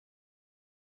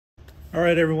All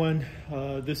right, everyone.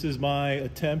 This is my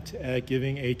attempt at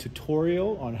giving a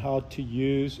tutorial on how to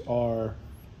use our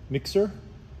mixer.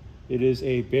 It is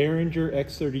a Behringer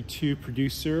x32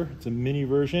 producer. It's a mini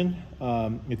version.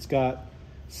 It's got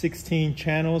 16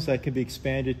 channels that can be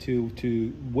expanded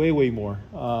to way more.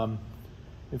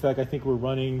 In fact, I think we're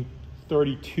running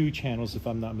 32 channels if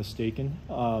I'm not mistaken.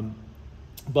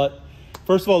 But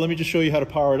first of all, let me just show you how to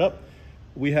power it up.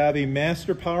 We have a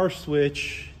master power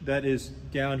switch that is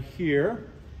down here.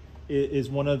 It is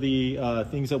one of the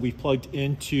things that we've plugged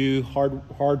into,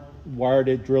 hardwired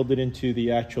it, drilled it into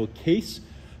the actual case.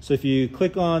 So if you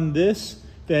click on this,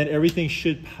 then everything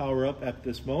should power up at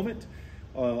this moment.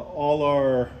 All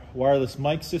our wireless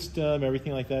mic system,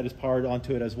 everything like that is powered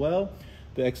onto it as well.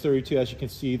 The X32, as you can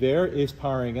see there, is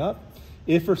powering up.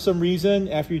 If for some reason,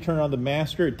 after you turn on the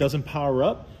master, it doesn't power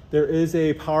up, there is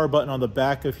a power button on the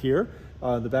back of here,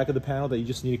 the back of the panel that you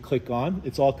just need to click on.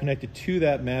 It's all connected to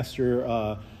that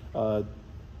master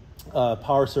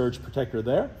power surge protector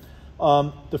there.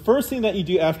 The first thing that you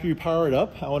do after you power it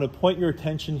up, I want to point your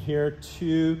attention here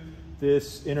to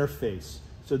this interface.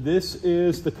 So this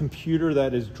is the computer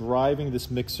that is driving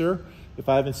this mixer. If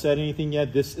I haven't said anything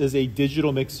yet, this is a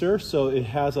digital mixer, so it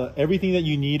has everything that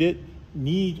you need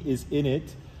is in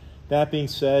it. That being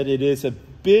said, it is a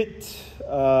bit,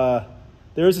 there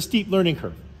is a steep learning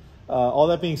curve. All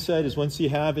that being said is once you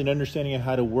have an understanding of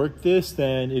how to work this,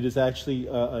 then it is actually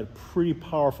a pretty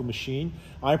powerful machine.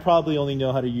 I probably only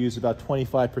know how to use about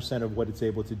 25% of what it's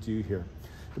able to do here.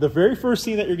 But the very first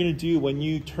thing that you're going to do when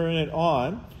you turn it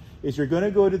on is you're going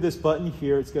to go to this button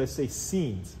here. It's going to say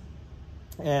Scenes.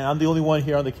 And I'm the only one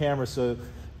here on the camera, so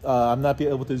I'm not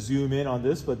able to zoom in on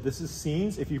this, but this is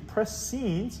Scenes. If you press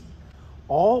Scenes,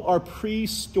 all our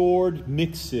pre-stored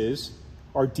mixes,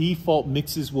 our default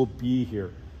mixes will be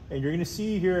here. And you're going to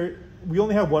see here, we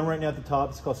only have one right now at the top.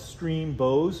 It's called Stream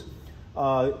Bose.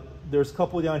 There's a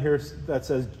couple down here that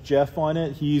says Jeff on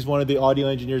it. He's one of the audio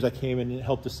engineers that came and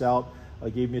helped us out,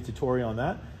 gave me a tutorial on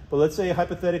that. But let's say,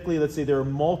 hypothetically, let's say there are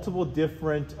multiple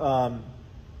different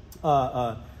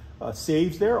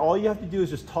saves there. All you have to do is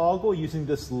just toggle using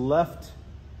this left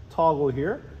toggle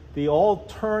here. They all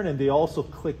turn and they also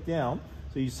click down.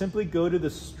 So you simply go to the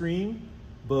Stream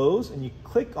Bose and you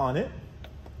click on it.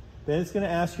 Then it's going to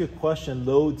ask you a question,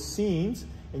 load scenes,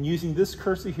 and using this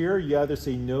cursor here, you either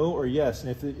say no or yes.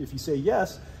 And if you say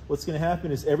yes, what's going to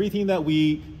happen is everything that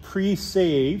we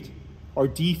pre-saved, our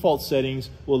default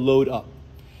settings, will load up.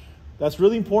 That's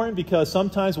really important because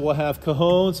sometimes we'll have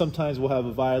cajon, sometimes we'll have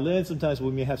a violin, sometimes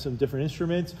we may have some different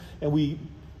instruments, and we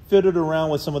fiddled around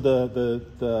with some of the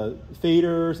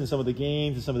faders and some of the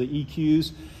gains and some of the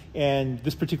EQs. And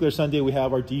this particular Sunday, we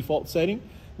have our default setting.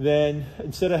 Then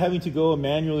instead of having to go and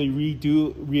manually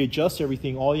readjust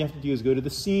everything, all you have to do is go to the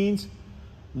scenes,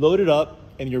 load it up,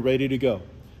 and you're ready to go.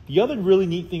 The other really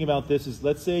neat thing about this is,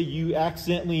 let's say you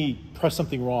accidentally press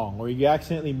something wrong, or you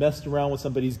accidentally messed around with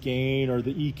somebody's gain or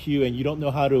the EQ and you don't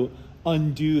know how to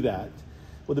undo that.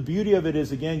 Well, the beauty of it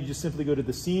is, again, you just simply go to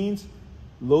the scenes,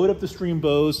 load up the Stream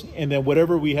Bose, and then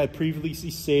whatever we had previously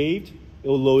saved, it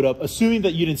will load up, assuming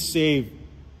that you didn't save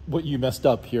what you messed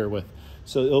up here with.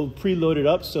 So it'll preload it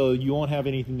up, so you won't have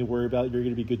anything to worry about. You're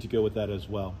going to be good to go with that as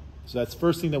well. So that's the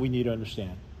first thing that we need to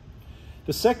understand.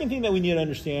 The second thing that we need to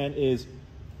understand is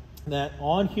that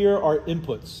on here are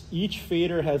inputs. Each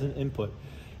fader has an input.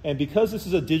 And because this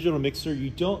is a digital mixer,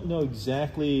 you don't know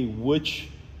exactly which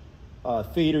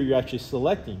fader you're actually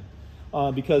selecting.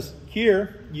 Because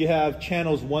here you have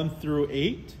channels 1 through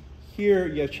 8. Here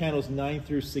you have channels 9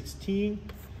 through 16,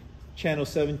 channels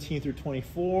 17 through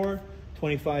 24,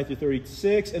 25 through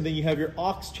 36, and then you have your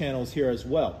aux channels here as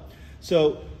well.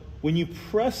 So when you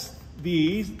press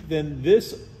these, then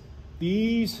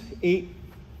these 8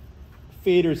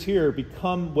 faders here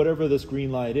become whatever this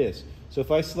green light is. So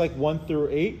if I select 1 through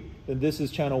 8, then this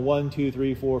is channel 1, 2,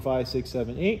 3, 4, 5, 6,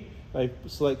 7, 8. If I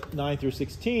select 9 through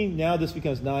 16, now this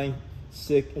becomes 9,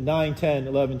 10,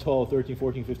 11, 12, 13,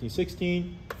 14, 15,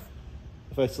 16.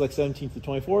 If I select 17 to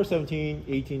 24, 17,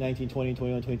 18, 19, 20,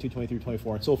 21, 22, 23,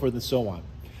 24, and so forth and so on.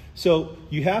 So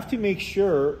you have to make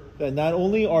sure that not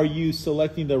only are you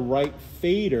selecting the right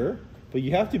fader, but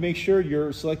you have to make sure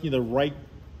you're selecting the right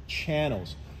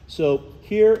channels. So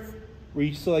here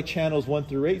we select channels 1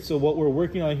 through 8. So what we're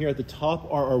working on here at the top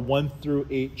are our 1 through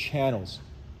 8 channels.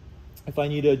 If I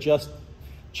need to adjust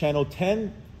channel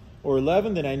 10 or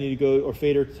 11, then I need to go, or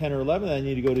fader 10 or 11, then I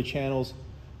need to go to channels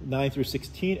 9 through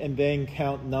 16 and then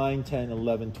count 9, 10,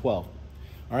 11, 12.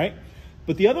 All right?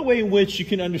 But the other way in which you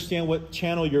can understand what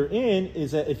channel you're in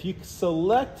is that if you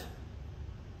select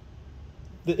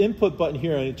the input button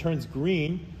here and it turns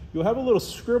green, you'll have a little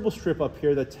scribble strip up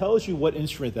here that tells you what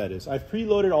instrument that is. I've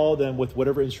preloaded all of them with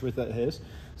whatever instrument that is.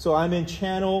 So I'm in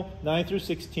channel 9 through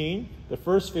 16. The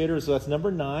first fader, so that's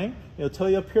number 9. It'll tell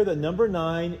you up here that number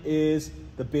 9 is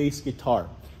the bass guitar.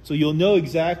 So you'll know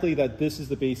exactly that this is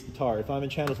the bass guitar. If I'm in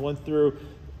channels 1 through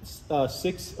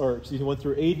 1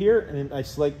 through 8 here, and then I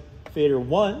select fader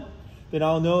 1, then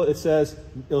I'll know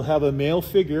it'll have a male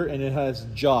figure and it has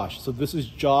Josh. So this is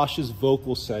Josh's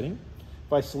vocal setting.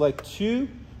 If I select 2,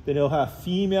 then it'll have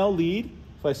female lead.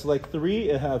 If I select 3,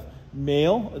 it'll have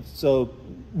male. So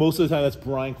most of the time that's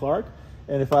Brian Clark.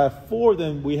 And if I have 4,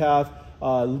 then we have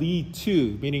lead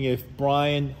 2, meaning if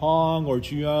Brian Hong or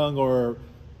Juyang or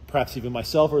perhaps even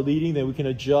myself are leading, then we can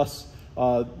adjust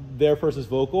their person's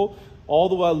vocal, all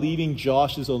the while leaving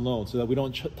Josh's alone so that we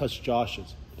don't touch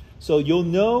Josh's. So you'll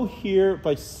know here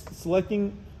by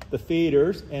selecting the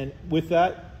faders, and with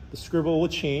that, the scribble will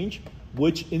change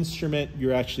which instrument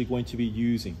you're actually going to be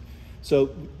using.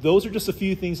 So those are just a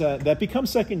few things that become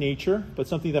second nature, but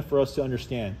something that for us to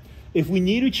understand. If we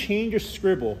need to change a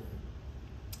scribble,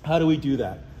 how do we do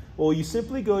that? Well, you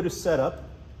simply go to Setup,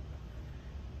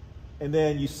 and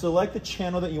then you select the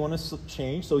channel that you want to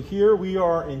change. So here we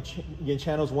are in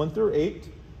channels 1 through 8,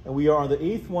 and we are on the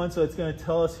 8th one, so it's going to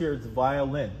tell us here it's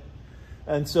violin.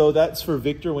 And so that's for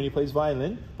Victor when he plays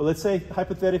violin. But let's say,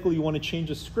 hypothetically, you want to change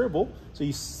a scribble. So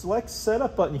you select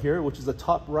Setup button here, which is the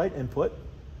top right input.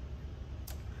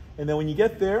 And then when you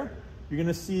get there, you're going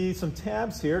to see some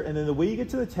tabs here. And then the way you get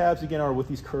to the tabs, again, are with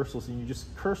these cursors. And you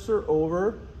just cursor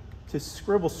over to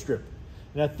Scribble Strip.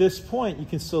 And at this point, you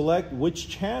can select which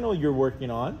channel you're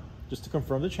working on, just to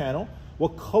confirm the channel,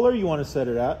 what color you want to set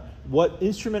it at, what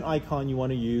instrument icon you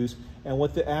want to use, and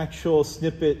what the actual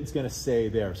snippet is going to say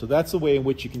there. So that's the way in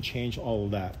which you can change all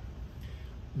of that.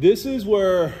 This is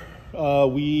where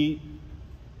we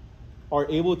are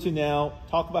able to now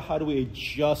talk about how do we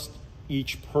adjust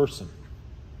each person.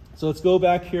 So let's go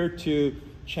back here to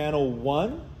channel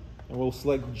 1, and we'll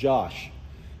select Josh.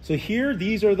 So here,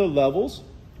 these are the levels,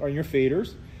 are your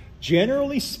faders.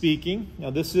 Generally speaking, now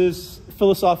this is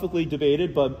philosophically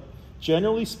debated, but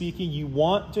generally speaking, you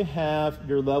want to have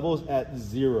your levels at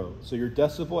 0. So your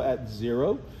decibel at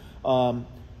 0,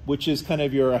 which is kind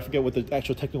of your, I forget what the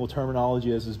actual technical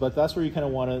terminology is, but that's where you kind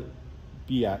of want to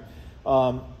be at.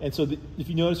 And so if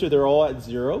you notice here, they're all at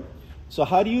 0. So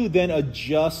how do you then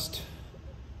adjust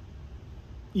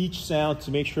each sound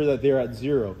to make sure that they're at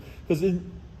 0? Because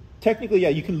technically, yeah,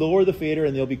 you can lower the fader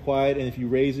and they'll be quiet, and if you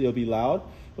raise it, it'll be loud.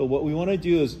 But what we want to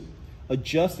do is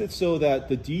adjust it so that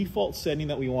the default setting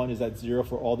that we want is at 0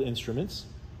 for all the instruments.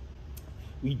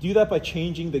 We do that by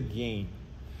changing the gain.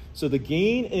 So the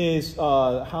gain is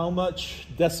how much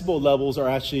decibel levels are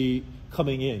actually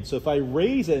coming in. So if I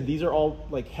raise it, and these are all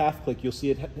like half click, you'll see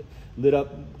it lit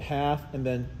up half and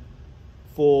then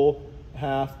full,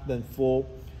 half, then full.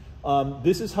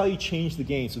 This is how you change the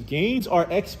gain. So gains are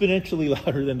exponentially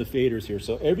louder than the faders here.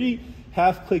 So every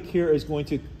half click here is going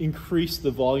to increase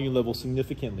the volume level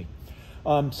significantly.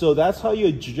 So that's how you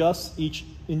adjust each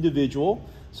individual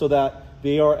so that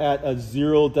they are at a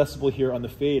 0 decibel here on the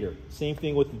fader. Same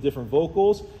thing with the different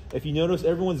vocals. If you notice,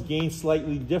 everyone's gain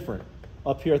slightly different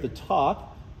up here at the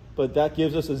top, but that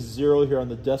gives us a 0 here on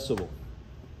the decibel.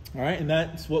 All right, and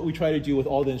that's what we try to do with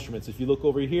all the instruments. If you look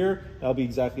over here, that'll be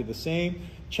exactly the same.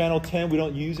 Channel 10 we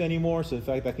don't use anymore, so in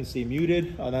fact that can stay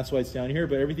muted. That's why it's down here,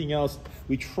 but everything else,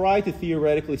 we try to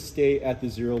theoretically stay at the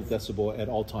 0 decibel at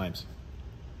all times.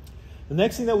 The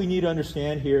next thing that we need to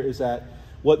understand here is that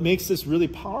what makes this really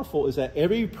powerful is that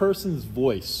every person's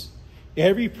voice,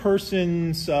 every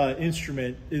person's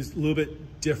instrument is a little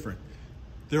bit different.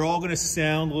 They're all going to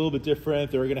sound a little bit different.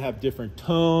 They're going to have different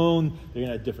tone. They're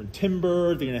going to have different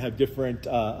timbre. They're going to have different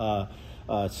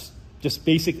just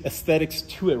basic aesthetics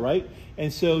to it, right?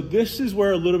 And so this is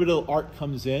where a little bit of art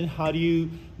comes in. How do you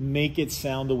make it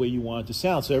sound the way you want it to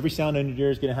sound? So every sound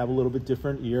engineer is going to have a little bit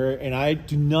different ear, and I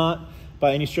do not,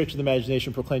 by any stretch of the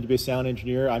imagination, proclaim to be a sound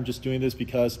engineer. I'm just doing this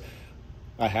because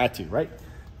I had to, right?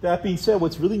 That being said,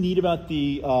 what's really neat about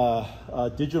the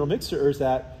digital mixer is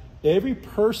that every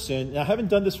person, and I haven't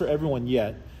done this for everyone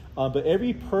yet, but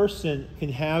every person can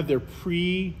have their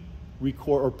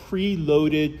pre-record or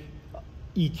preloaded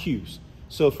EQs.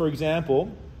 So for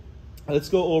example, let's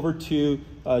go over to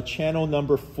channel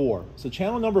number 4. So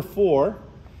channel number 4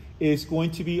 is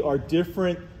going to be our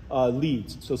different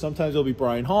leads. So sometimes it'll be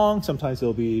Brian Hong, sometimes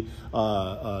it'll be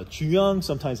Chu Young,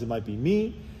 sometimes it might be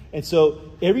me. And so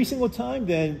every single time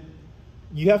then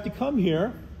you have to come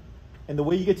here, and the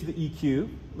way you get to the EQ,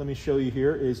 let me show you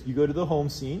here, is you go to the home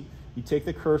scene, you take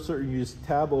the cursor and you just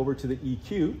tab over to the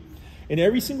EQ, and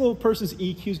every single person's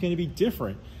EQ is going to be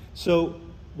different. So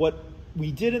what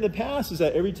we did in the past is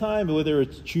that every time, whether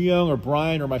it's Juyung or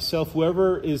Brian or myself,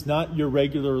 whoever is not your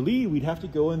regular lead, we'd have to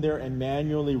go in there and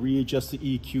manually readjust the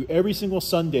EQ every single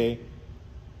Sunday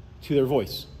to their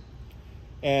voice.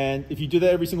 And if you do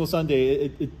that every single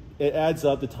Sunday, it adds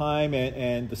up the time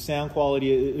and the sound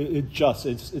quality, it adjusts.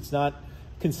 It's not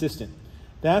consistent.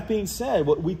 That being said,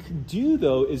 what we can do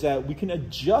though is that we can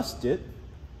adjust it.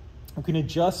 We can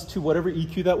adjust to whatever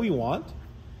EQ that we want.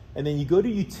 And then you go to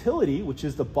Utility, which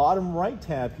is the bottom right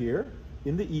tab here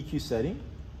in the EQ setting.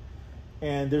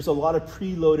 And there's a lot of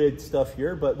preloaded stuff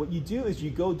here. But what you do is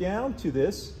you go down to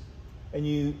this and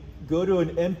you go to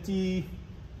an empty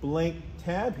blank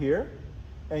tab here.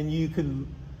 And you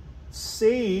can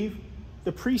save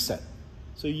the preset.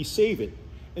 So you save it.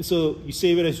 And so you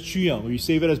save it as Juyung, or you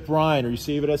save it as Brian, or you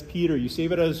save it as Peter, you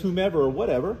save it as whomever or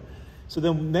whatever. So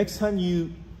then next time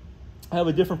you have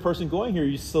a different person going here,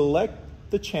 you select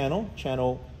the channel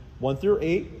 1 through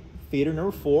 8, fader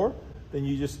number 4. Then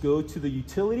you just go to the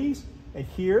utilities, and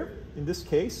here, in this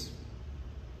case,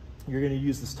 you're going to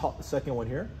use this second one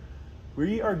here.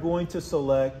 We are going to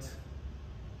select,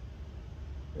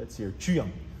 let's here,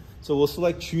 Juyung. So we'll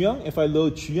select Juyung. If I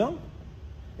load Juyung,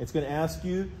 it's going to ask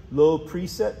you load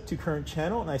preset to current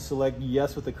channel, and I select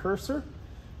yes with the cursor.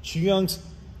 Juyung's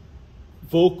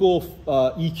vocal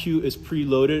EQ is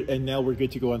preloaded, and now we're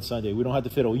good to go on Sunday. We don't have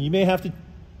to fiddle. You may have to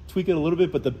tweak it a little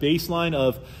bit, but the baseline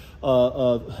of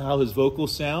how his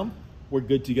vocals sound, we're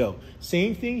good to go.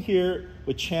 Same thing here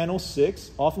with channel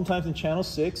 6. Oftentimes in channel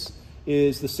 6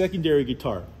 is the secondary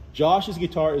guitar. Josh's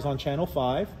guitar is on channel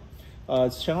 5.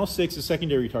 Channel 6 is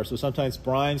secondary guitar, so sometimes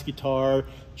Brian's guitar,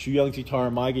 Juyung's guitar,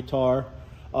 my guitar.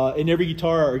 And every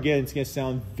guitar, again, it's going to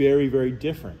sound very, very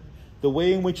different. The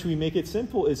way in which we make it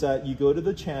simple is that you go to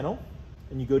the channel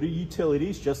and you go to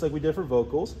utilities, just like we did for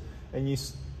vocals, and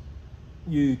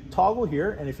you toggle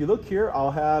here. And if you look here,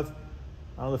 I'll have,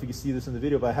 I don't know if you can see this in the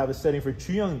video, but I have a setting for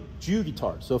Ju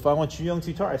guitar. So if I want Juyung's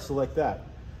guitar, I select that.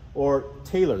 Or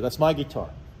Taylor, that's my guitar.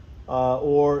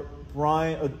 Or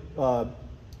Brian,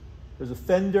 there's a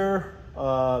Fender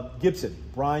Gibson.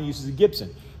 Brian uses a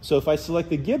Gibson. So if I select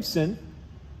the Gibson,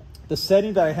 the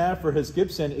setting that I have for his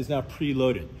Gibson is now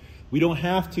preloaded. We don't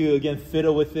have to, again,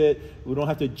 fiddle with it. We don't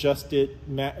have to adjust it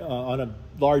on a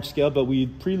large scale, but we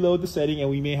preload the setting and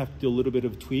we may have to do a little bit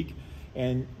of a tweak,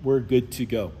 and we're good to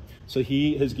go. So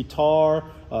his guitar,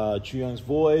 Juyung's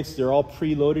voice, they're all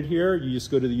preloaded here. You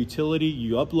just go to the utility,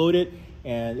 you upload it,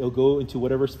 and it'll go into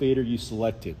whatever fader you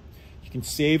selected. You can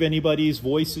save anybody's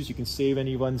voices. You can save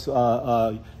anyone's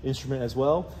instrument as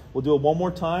well. We'll do it one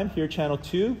more time. Here, channel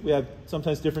 2, we have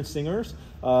sometimes different singers.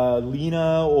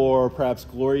 Lena, or perhaps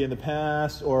Gloria in the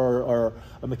past, or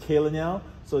Michaela now.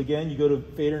 So again, you go to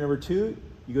fader number 2,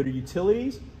 you go to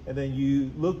utilities, and then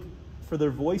you look for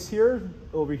their voice here.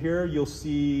 Over here, you'll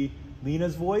see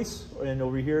Lena's voice, and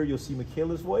over here, you'll see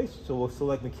Michaela's voice. So we'll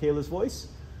select Michaela's voice,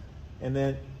 and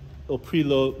then it'll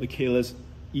preload Michaela's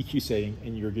EQ setting,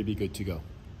 and you're going to be good to go.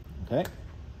 Okay.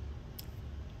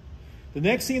 The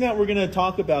next thing that we're going to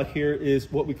talk about here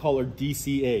is what we call our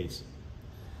DCAs.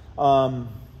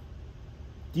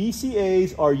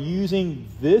 DCAs are using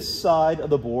this side of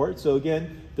the board. So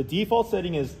again, the default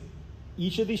setting is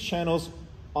each of these channels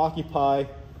occupy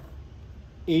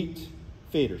 8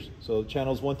 faders. So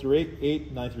channels 1 through 8,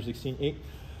 8, 9 through 16, 8.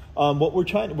 What we're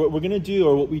going to do,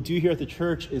 or what we do here at the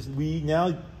church, is we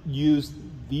now use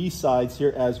these sides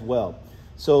here as well.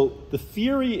 So the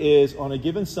theory is, on a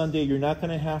given Sunday, you're not going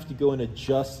to have to go and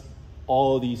adjust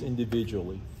all of these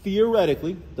individually.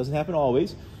 Theoretically, doesn't happen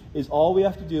always, is all we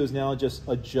have to do is now just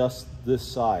adjust this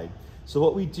side. So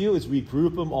what we do is we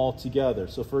group them all together.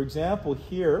 So for example,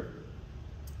 here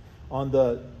on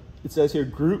it says here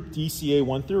group DCA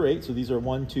 1 through 8. So these are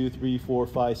 1, 2, 3, 4,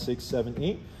 5, 6, 7,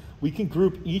 8. We can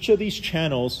group each of these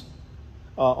channels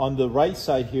on the right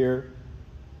side here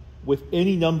with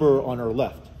any number on our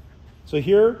left. So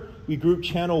here we group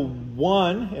channel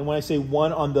 1, and when I say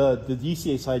 1 on the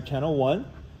DCA side, channel 1,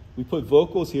 we put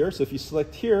vocals here. So if you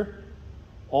select here,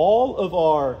 all of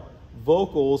our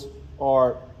vocals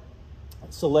are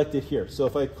selected here. So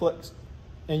if I click,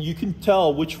 and you can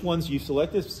tell which ones you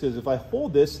selected, because if I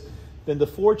hold this, then the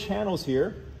 4 channels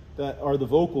here that are the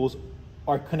vocals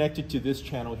are connected to this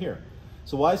channel here.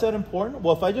 So why is that important?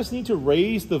 Well, if I just need to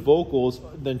raise the vocals,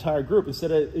 the entire group,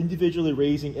 instead of individually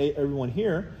raising everyone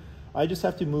here, I just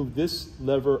have to move this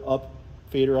lever up,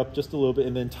 fader up just a little bit,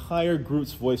 and the entire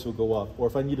group's voice will go up. Or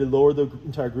if I need to lower the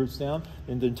entire groups down,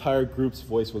 then the entire group's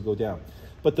voice will go down.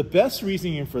 But the best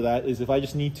reasoning for that is if I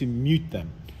just need to mute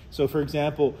them. So for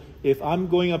example, if I'm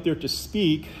going up there to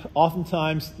speak,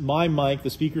 oftentimes my mic, the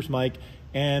speaker's mic,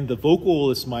 and the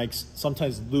vocalist mics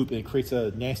sometimes loop and it creates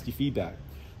a nasty feedback.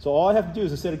 So all I have to do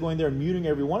is, instead of going there and muting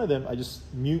every one of them, I just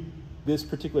mute this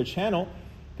particular channel,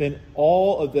 then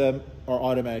all of them are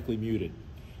automatically muted.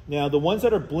 Now, the ones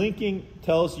that are blinking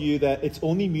tells you that it's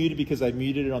only muted because I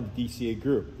muted it on the DCA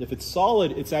group. If it's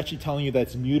solid, it's actually telling you that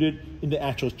it's muted in the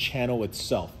actual channel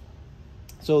itself.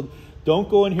 So don't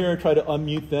go in here and try to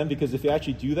unmute them, because if you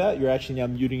actually do that, you're actually now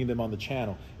muting them on the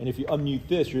channel. And if you unmute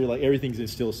this, you're like, everything's gonna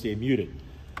still stay muted.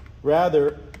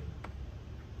 Rather,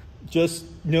 just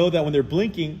know that when they're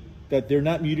blinking, that they're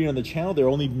not muted on the channel, they're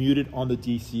only muted on the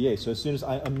DCA. So as soon as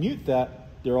I unmute that,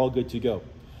 they're all good to go.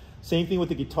 Same thing with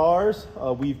the guitars.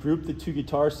 We've grouped the two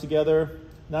guitars together.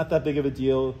 Not that big of a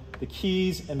deal. The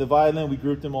keys and the violin, we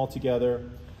grouped them all together.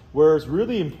 Whereas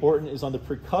really important is on the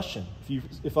percussion.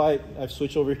 I've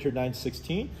switched over to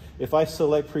 916. If I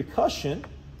select percussion,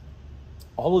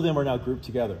 all of them are now grouped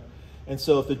together. And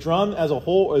so if the drum as a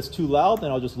whole is too loud,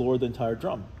 then I'll just lower the entire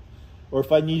drum. Or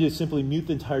if I need to simply mute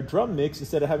the entire drum mix,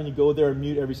 instead of having to go there and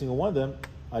mute every single one of them,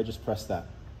 I just press that.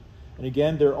 And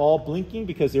again, they're all blinking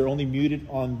because they're only muted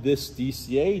on this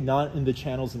DCA, not in the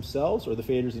channels themselves or the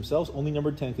faders themselves, only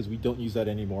number 10 because we don't use that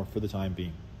anymore for the time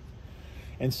being.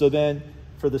 And so then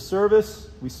for the service,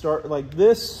 we start like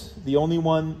this. The only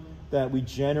one that we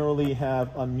generally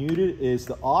have unmuted is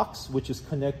the aux, which is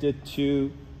connected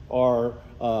to our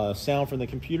sound from the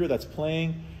computer that's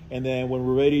playing. And then when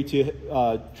we're ready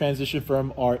to transition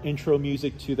from our intro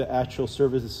music to the actual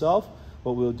service itself,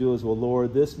 what we'll do is we'll lower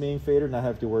this main fader, not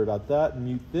have to worry about that,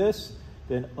 mute this,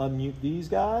 then unmute these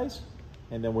guys,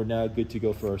 and then we're now good to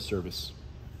go for our service.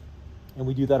 And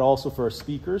we do that also for our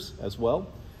speakers as well,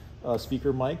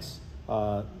 speaker mics.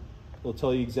 It'll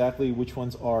tell you exactly which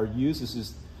ones are used. This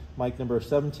is mic number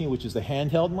 17, which is the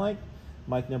handheld mic.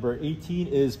 Mic number 18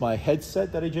 is my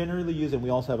headset that I generally use, and we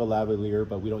also have a lavalier,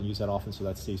 but we don't use that often, so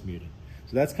that stays muted.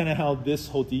 So that's kind of how this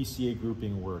whole DCA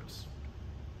grouping works.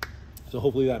 So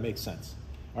hopefully that makes sense.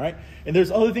 All right, and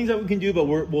there's other things that we can do, but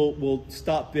we'll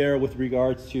stop there with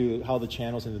regards to how the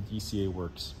channels and the DCA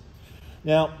works.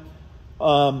 Now,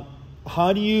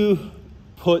 how do you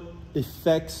put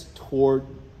effects toward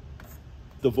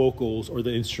the vocals or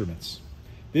the instruments?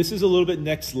 This is a little bit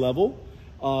next level.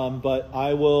 But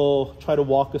I will try to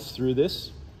walk us through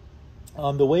this.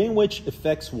 The way in which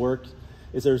effects work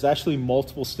is there's actually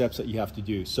multiple steps that you have to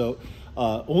do. So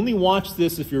only watch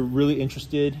this if you're really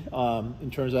interested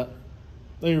in terms of,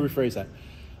 let me rephrase that.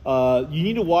 You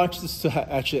need to watch this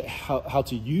to actually how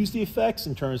to use the effects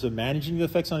in terms of managing the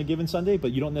effects on a given Sunday,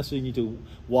 but you don't necessarily need to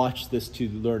watch this to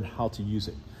learn how to use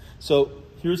it. So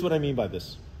here's what I mean by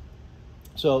this.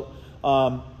 So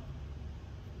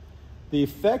the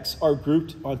effects are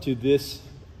grouped onto this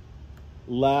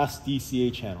last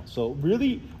DCA channel. So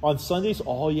really, on Sundays,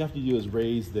 all you have to do is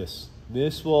raise this.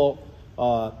 This will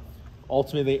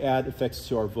ultimately add effects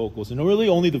to our vocals. And really,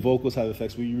 only the vocals have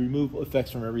effects. We remove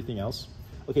effects from everything else.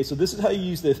 Okay, so this is how you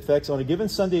use the effects. On a given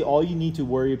Sunday, all you need to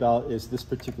worry about is this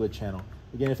particular channel.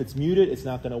 Again, if it's muted, it's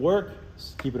not going to work.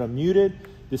 Just keep it unmuted.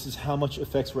 This is how much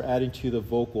effects we're adding to the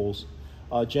vocals.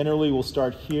 Generally, we'll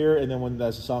start here, and then when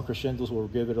as the song crescendos, we'll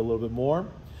give it a little bit more.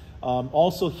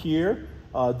 Also here,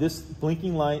 this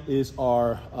blinking light is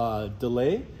our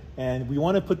delay, and we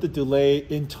want to put the delay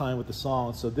in time with the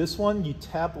song. So this one, you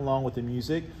tap along with the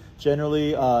music.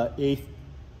 Generally, eighth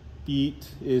beat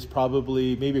is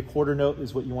probably maybe a quarter note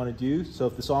is what you want to do. So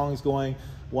if the song is going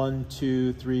 1,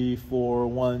 2, 3, 4,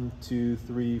 1, 2,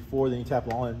 3, 4, then you tap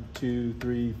 1, 2,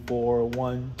 3, 4,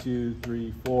 1, 2,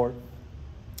 3, 4.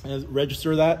 And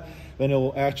register that, then it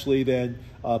will actually then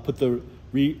put the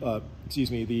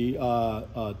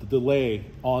delay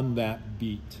on that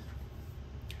beat.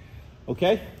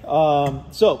 Okay,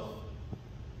 so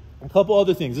a couple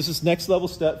other things. This is next level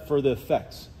step for the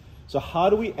effects. So how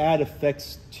do we add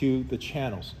effects to the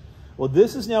channels? Well,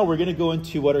 this is now we're going to go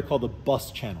into what are called the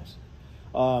bus channels.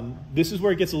 This is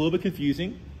where it gets a little bit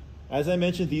confusing. As I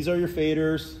mentioned, these are your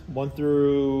faders, 1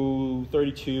 through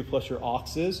 32 plus your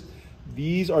auxes.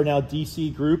 These are now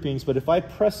DC groupings, but if I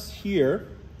press here,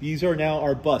 these are now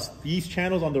our bus. These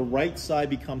channels on the right side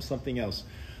become something else.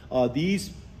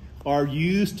 These are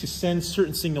used to send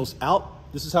certain signals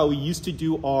out. This is how we used to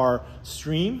do our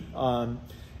stream,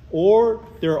 or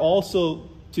they're also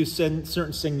to send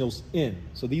certain signals in.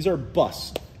 So these are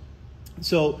bus.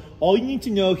 So all you need to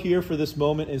know here for this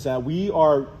moment is that we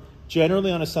are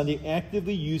generally on a Sunday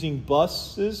actively using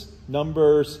buses,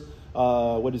 numbers,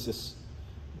 what is this?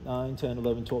 9, 10,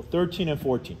 11, 12, 13, and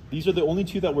 14. These are the only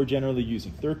two that we're generally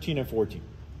using, 13 and 14.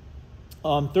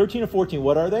 13 and 14,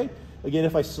 what are they? Again,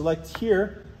 if I select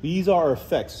here, these are our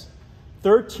effects.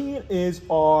 13 is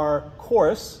our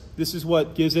chorus. This is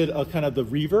what gives it a kind of the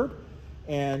reverb.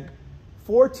 And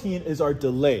 14 is our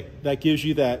delay. That gives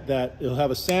you that it'll have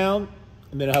a sound,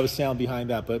 and then it'll have a sound behind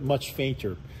that, but much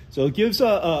fainter. So it gives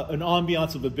an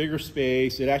ambiance of a bigger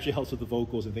space. It actually helps with the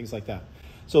vocals and things like that.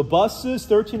 So buses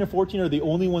 13 and 14 are the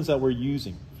only ones that we're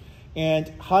using.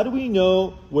 And how do we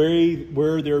know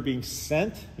where they're being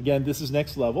sent? Again, this is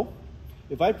next level.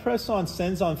 If I press on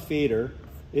Sends on Fader,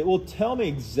 it will tell me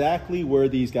exactly where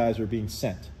these guys are being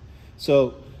sent.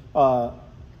 So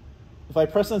if I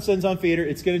press on Sends on Fader,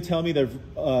 it's going to tell me that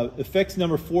effects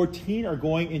number 14 are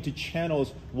going into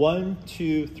channels 1,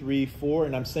 2, 3, 4,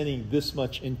 and I'm sending this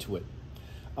much into it.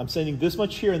 I'm sending this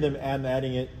much here, and then I'm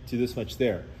adding it to this much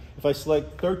there. If I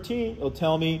select 13, it'll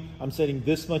tell me I'm sending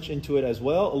this much into it as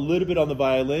well, a little bit on the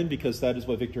violin because that is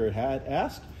what Victor had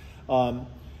asked.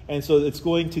 And so it's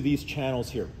going to these channels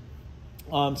here.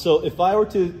 So if I were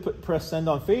to press Send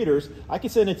on Faders, I can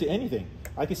send it to anything.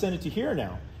 I can send it to here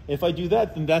now. If I do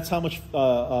that, then that's how much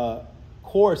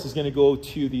chorus is going to go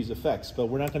to these effects, but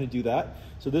we're not going to do that.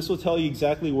 So this will tell you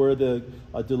exactly where the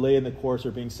delay and the chorus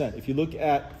are being sent. If you look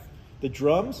at the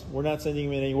drums, we're not sending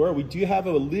them anywhere. We do have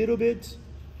a little bit,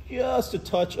 just a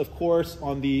touch of chorus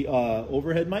on the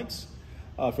overhead mics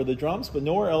for the drums, but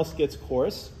nowhere else gets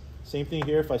chorus. Same thing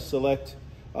here. If I select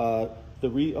the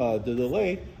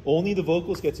delay, only the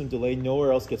vocals get some delay,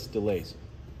 nowhere else gets delays.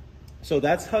 So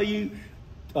that's how you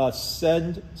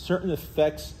send certain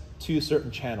effects to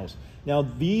certain channels. Now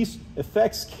these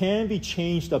effects can be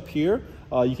changed up here.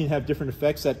 You can have different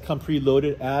effects that come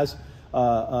preloaded as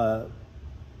a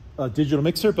digital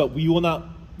mixer, but we will not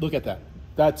look at that.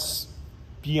 That's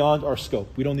beyond our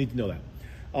scope. We don't need to know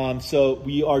that. So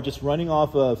we are just running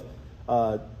off of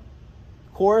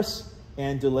chorus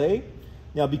and delay.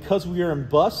 Now because we are in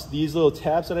bus, these little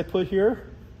tabs that I put here,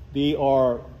 they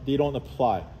don't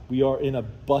apply. We are in a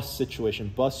bus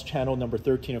situation, bus channel number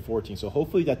 13 and 14. So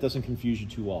hopefully that doesn't confuse you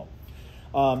too all.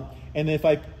 And if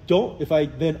I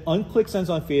then unclick Sends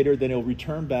on Fader, then it'll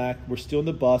return back. We're still in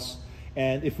the bus.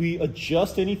 And if we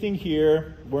adjust anything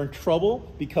here, we're in trouble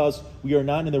because we are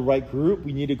not in the right group.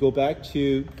 We need to go back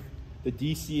to the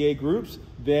DCA groups.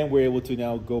 Then we're able to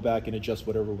now go back and adjust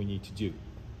whatever we need to do.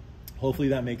 Hopefully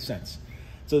that makes sense.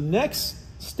 So the next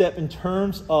step in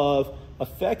terms of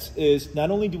effects is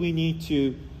not only do we need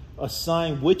to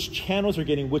assign which channels are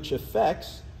getting which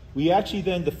effects, we actually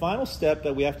then, the final step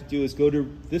that we have to do is go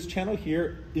to this channel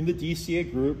here in the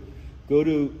DCA group, go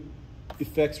to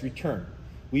effects return.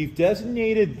 We've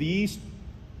designated these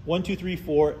 1, 2, 3,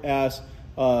 4 as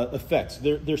effects.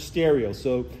 They're stereo,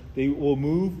 so they will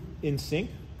move in sync.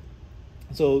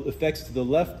 So effects to the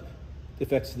left,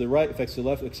 effects to the right, effects to the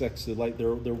left, effects to the right,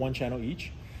 they're one channel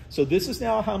each. So this is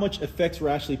now how much effects we're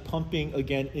actually pumping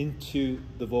again into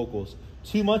the vocals.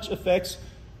 Too much effects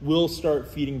will start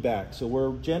feeding back. So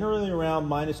we're generally around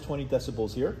minus 20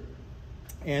 decibels here.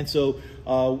 And so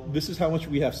this is how much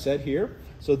we have set here.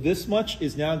 So this much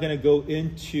is now going to go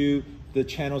into the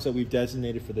channels that we've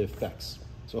designated for the effects.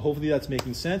 So hopefully that's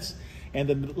making sense. And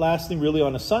the last thing really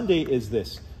on a Sunday is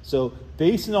this. So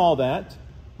based on all that,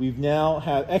 we've now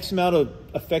have X amount of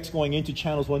effects going into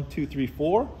channels 1, 2, 3,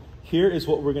 4. Here is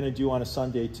what we're going to do on a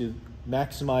Sunday to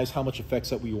maximize how much effects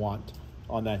that we want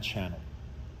on that channel.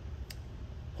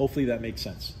 Hopefully that makes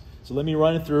sense. So let me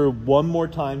run it through one more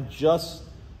time just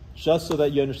so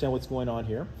that you understand what's going on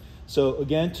here. So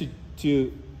again,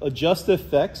 to adjust the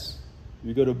effects,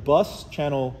 we go to bus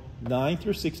channel 9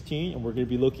 through 16, and we're going to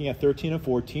be looking at 13 and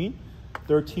 14.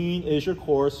 13 is your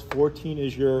chorus, 14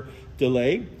 is your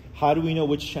delay. How do we know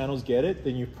which channels get it?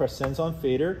 Then you press Sends on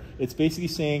Fader. It's basically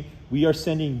saying we are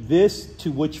sending this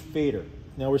to which fader.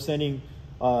 Now we're sending,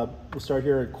 we'll start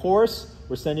here at chorus.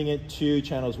 We're sending it to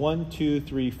channels 1, 2,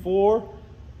 3, 4,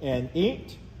 and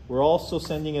 8. We're also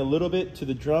sending a little bit to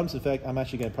the drums. In fact, I'm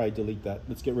actually going to probably delete that.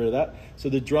 Let's get rid of that. So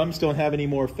the drums don't have any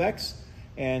more effects,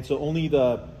 and so only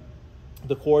the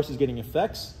chorus is getting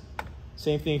effects.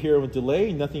 Same thing here with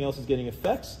delay. Nothing else is getting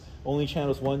effects. Only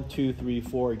channels 1, 2, 3,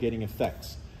 4 are getting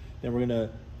effects. Then we're going to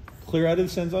clear out of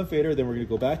the Sends on Fader. Then we're going to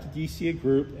go back to DCA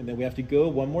group, and then we have to go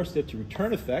one more step to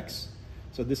return effects.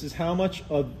 So this is how much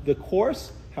of the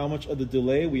chorus, how much of the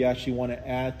delay we actually want to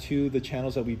add to the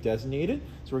channels that we've designated.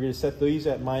 So we're going to set these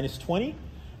at minus 20.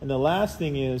 And the last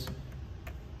thing is,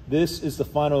 this is the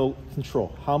final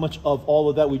control. How much of all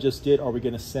of that we just did are we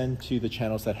going to send to the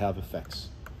channels that have effects?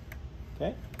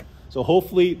 Okay? So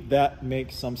hopefully that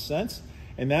makes some sense.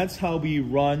 And that's how we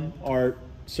run our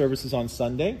services on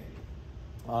Sunday.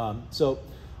 So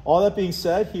all that being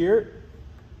said here,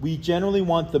 we generally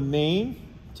want the main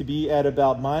to be at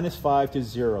about -5 to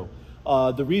 0.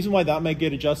 The reason why that might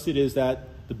get adjusted is that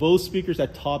the Bose speakers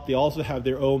at top, they also have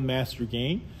their own master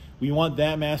gain. we want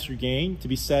that master gain to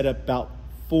be set at about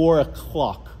 4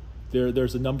 o'clock.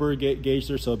 There's a number gauge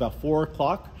there, so about 4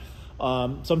 o'clock.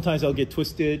 Sometimes I'll get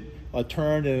twisted,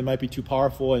 turned, and it might be too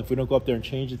powerful. And if we don't go up there and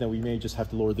change it, then we may just have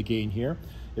to lower the gain here.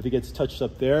 If it gets touched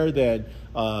up there, then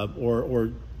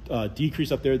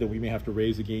decrease up there, then we may have to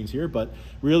raise the gains here. But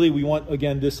really, we want,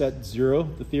 again, this at 0.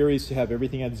 The theory is to have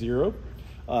everything at 0.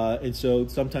 And so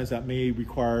sometimes that may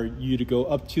require you to go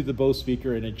up to the Bose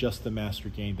speaker and adjust the master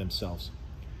gain themselves.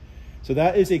 So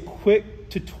that is a quick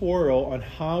tutorial on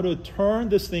how to turn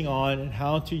this thing on and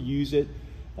how to use it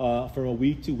from a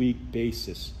week-to-week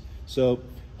basis. So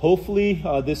hopefully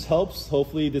this helps.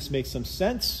 Hopefully this makes some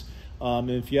sense.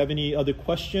 And if you have any other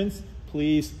questions,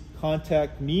 please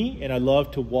contact me, and I'd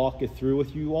love to walk it through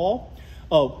with you all.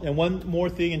 Oh, and one more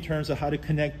thing in terms of how to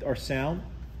connect our sound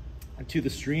to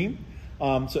the stream.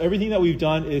 So everything that we've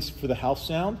done is for the house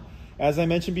sound. As I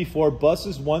mentioned before,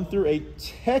 buses 1 through 8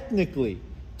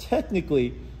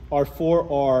 technically are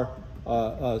for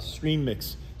our stream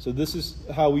mix. So this is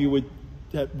how we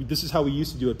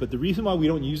used to do it. But the reason why we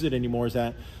don't use it anymore is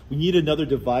that we need another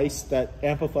device that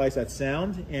amplifies that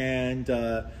sound, and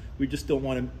we just don't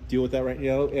want to deal with that right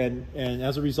now. And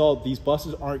as a result, these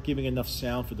buses aren't giving enough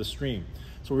sound for the stream.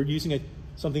 So we're using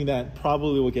something that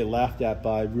probably will get laughed at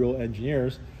by real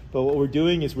engineers. But what we're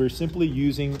doing is we're simply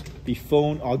using the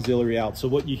phone auxiliary out. So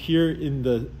what you hear in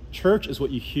the church is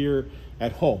what you hear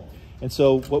at home. And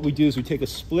so what we do is we take a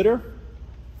splitter,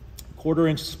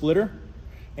 1/4-inch splitter,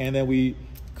 and then we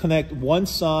connect one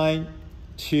side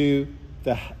to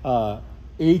the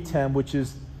ATEM, which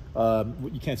is,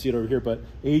 you can't see it over here, but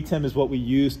ATEM is what we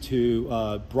use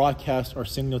to broadcast our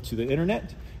signal to the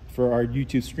internet for our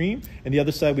YouTube stream. And the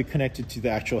other side we connect it to the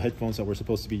actual headphones that we're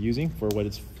supposed to be using for what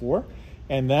it's for.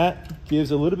 And that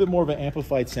gives a little bit more of an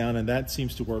amplified sound, and that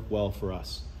seems to work well for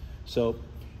us. So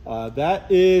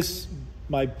that is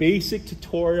my basic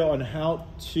tutorial on how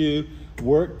to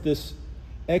work this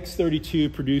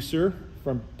X32 producer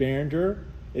from Behringer.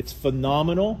 It's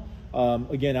phenomenal.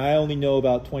 Again, I only know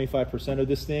about 25% of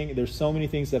this thing. There's so many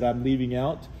things that I'm leaving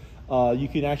out. You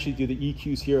can actually do the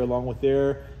EQs here along with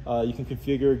there. You can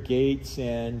configure gates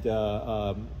and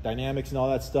dynamics and all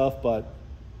that stuff, but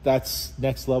that's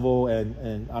next level,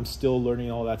 and I'm still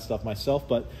learning all that stuff myself.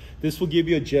 But this will give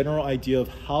you a general idea of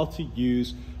how to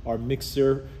use our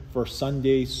mixer for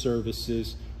Sunday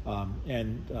services.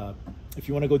 If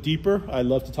you want to go deeper, I'd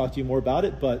love to talk to you more about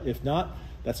it. But if not,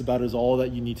 that's about all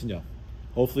that you need to know.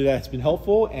 Hopefully that's been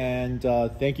helpful, and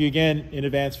thank you again in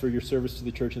advance for your service to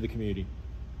the church and the community.